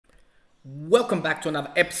Welcome back to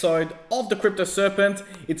another episode of the Crypto Serpent.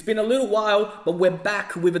 It's been a little while, but we're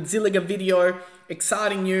back with a Zilliqa video.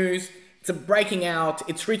 Exciting news. It's breaking out.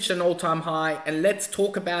 It's reached an all-time high, and let's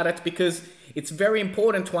talk about it because it's very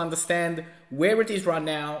important to understand where it is right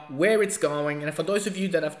now, where it's going. And for those of you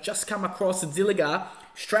that have just come across Zilliqa,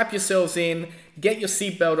 strap yourselves in, get your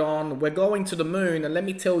seatbelt on. We're going to the moon, and let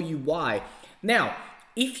me tell you why. Now,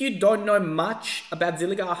 if you don't know much about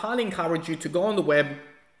Zilliqa, I highly encourage you to go on the web,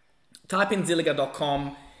 type in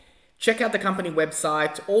Zilliqa.com, check out the company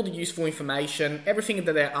website, all the useful information, everything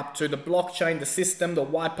that they're up to, the blockchain, the system, the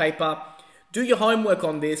white paper. Do your homework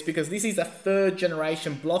on this because this is a third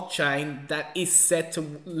generation blockchain that is set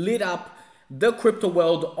to lit up the crypto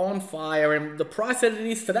world on fire. And the price that it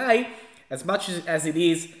is today, as much as it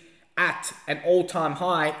is at an all-time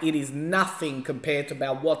high, it is nothing compared to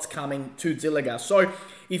about what's coming to Zilliqa. So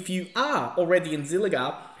if you are already in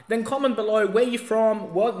Zilliqa, then comment below where you're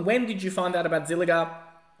from, when did you find out about Zilliqa?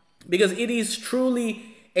 Because it is truly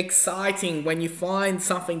exciting when you find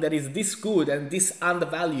something that is this good and this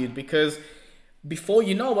undervalued, because before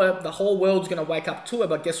you know it, the whole world's going to wake up to it.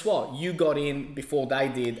 But guess what? You got in before they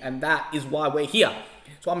did, and that is why we're here.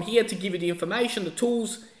 So I'm here to give you the information, the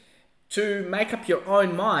tools to make up your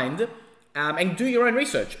own mind and do your own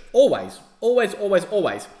research. Always, always, always,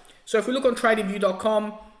 always. So if we look on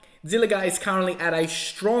tradingview.com, Zilliqa is currently at a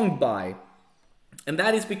strong buy, and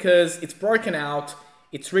that is because it's broken out,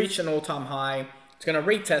 it's reached an all-time high, it's going to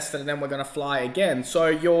retest it, and then we're going to fly again. So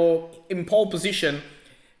you're in pole position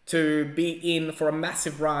to be in for a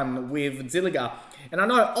massive run with Zilliqa. And I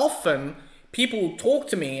know often people talk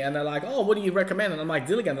to me and they're like, oh, what do you recommend? And I'm like,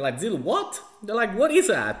 Zilliqa. And they're like, what? They're like, what is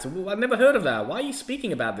that? I've never heard of that. Why are you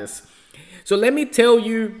speaking about this? So let me tell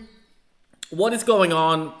you what is going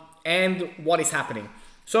on and what is happening.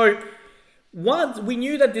 So once we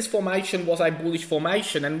knew that this formation was a bullish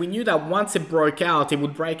formation, and we knew that once it broke out, it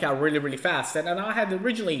would break out really, really fast. And I had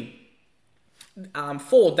originally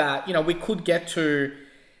thought that, we could get to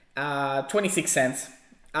 26 cents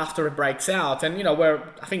after it breaks out. And,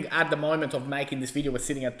 I think at the moment of making this video, we're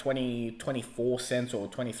sitting at 24 cents or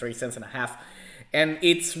 23 cents and a half. And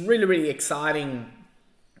it's really, really exciting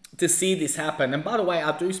to see this happen. And by the way,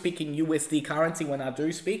 I do speak in USD currency when I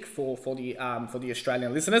do speak for the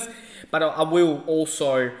Australian listeners, but I will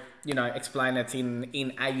also explain it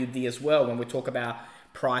in AUD as well when we talk about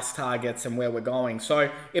price targets and where we're going.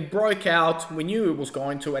 So it broke out, we knew it was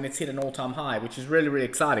going to, and it's hit an all-time high, which is really, really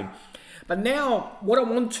exciting. But now what I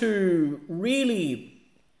want to really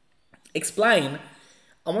explain,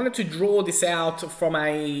 I wanted to draw this out from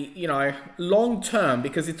a long term,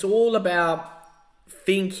 because it's all about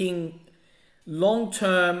thinking long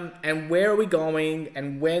term and where are we going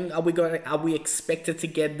and when are we expected to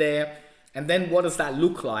get there, and then what does that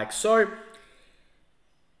look like. So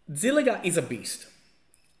Zilliqa is a beast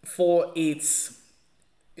for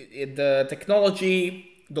the technology,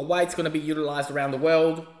 the way it's going to be utilized around the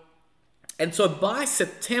world. And so by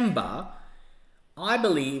September, I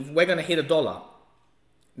believe we're going to hit $1.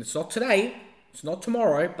 It's not today, it's not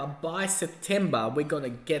tomorrow, but by September we're going to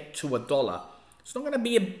get to $1. It's not going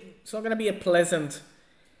to be a pleasant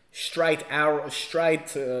straight line.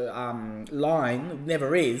 It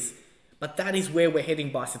never is. But that is where we're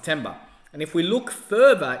heading by September. And if we look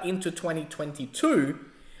further into 2022,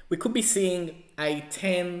 we could be seeing a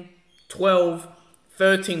 $10, $12,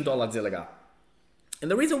 $13 Zilliqa. And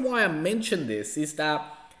the reason why I mention this is that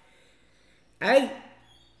I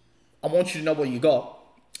want you to know what you got.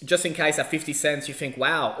 Just in case at 50 cents you think,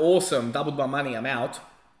 wow, awesome, doubled my money, I'm out.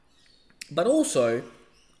 But also,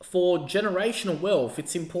 for generational wealth,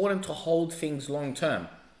 it's important to hold things long term.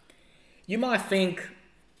 You might think,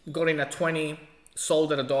 got in at 20,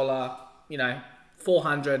 sold at $1,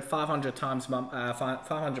 400, 500 times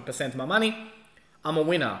 500% of my money, I'm a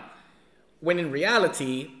winner. When in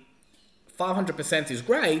reality, 500% is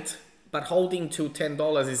great, but holding to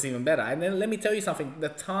 $10 is even better. And then let me tell you something, the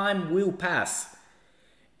time will pass.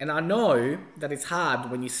 And I know that it's hard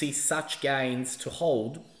when you see such gains to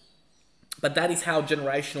hold, but that is how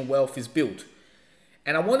generational wealth is built.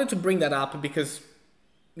 And I wanted to bring that up because,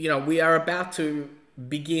 we are about to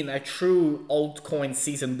begin a true altcoin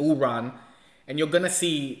season bull run, and you're going to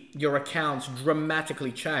see your accounts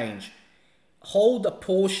dramatically change. Hold a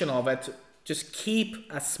portion of it. Just keep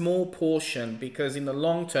a small portion, because in the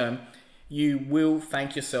long term, you will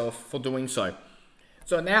thank yourself for doing so.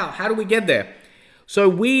 So now, how do we get there? So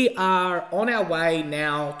we are on our way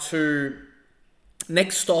now to,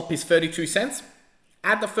 next stop is 32 cents.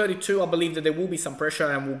 At the 32, I believe that there will be some pressure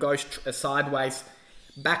and we'll go sideways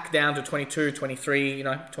back down to 22, 23,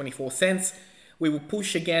 24 cents. We will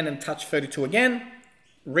push again and touch 32 again.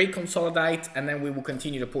 reconsolidate, and then we will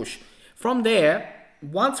continue to push. From there,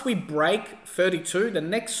 once we break 32, the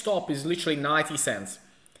next stop is literally 90 cents.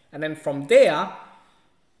 And then from there,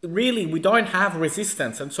 really, we don't have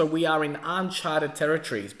resistance. And so we are in uncharted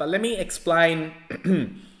territories. But let me explain,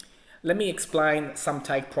 let me explain some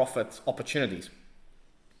take profit opportunities.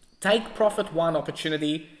 Take profit one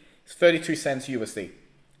opportunity is 32 cents USD.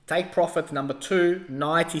 Take profit number two,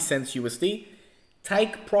 90 cents USD.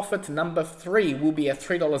 Take profit number three will be at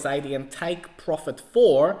 $3.80, and take profit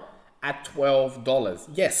four at $12.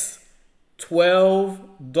 Yes,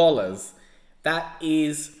 $12. That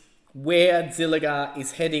is where Zilliqa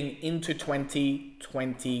is heading into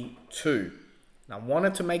 2022. And I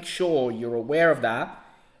wanted to make sure you're aware of that,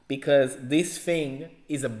 because this thing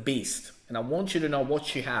is a beast. And I want you to know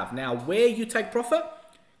what you have. Now, where you take profit,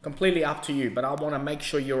 completely up to you, but I want to make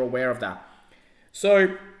sure you're aware of that.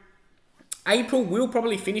 So April will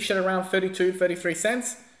probably finish at around 32, 33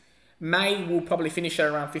 cents. May will probably finish at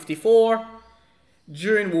around 54.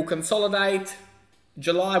 June will consolidate.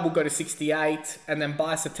 July will go to 68. And then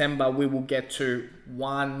by September, we will get to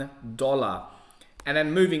 $1. And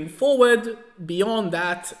then moving forward, beyond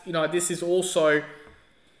that, you know, this is also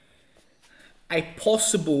a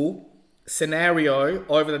possible scenario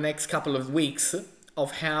over the next couple of weeks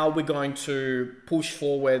of how we're going to push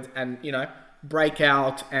forward and, you know, break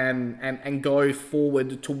out and go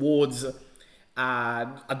forward towards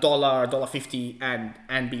 $1.50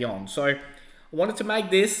 and beyond. So I wanted to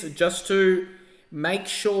make this just to make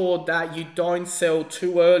sure that you don't sell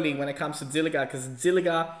too early when it comes to Zilliqa, because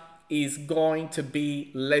Zilliqa is going to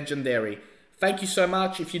be legendary. Thank you so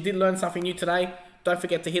much. If you did learn something new today, don't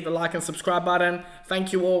forget to hit the like and subscribe button.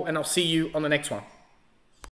 Thank you all, and I'll see you on the next one.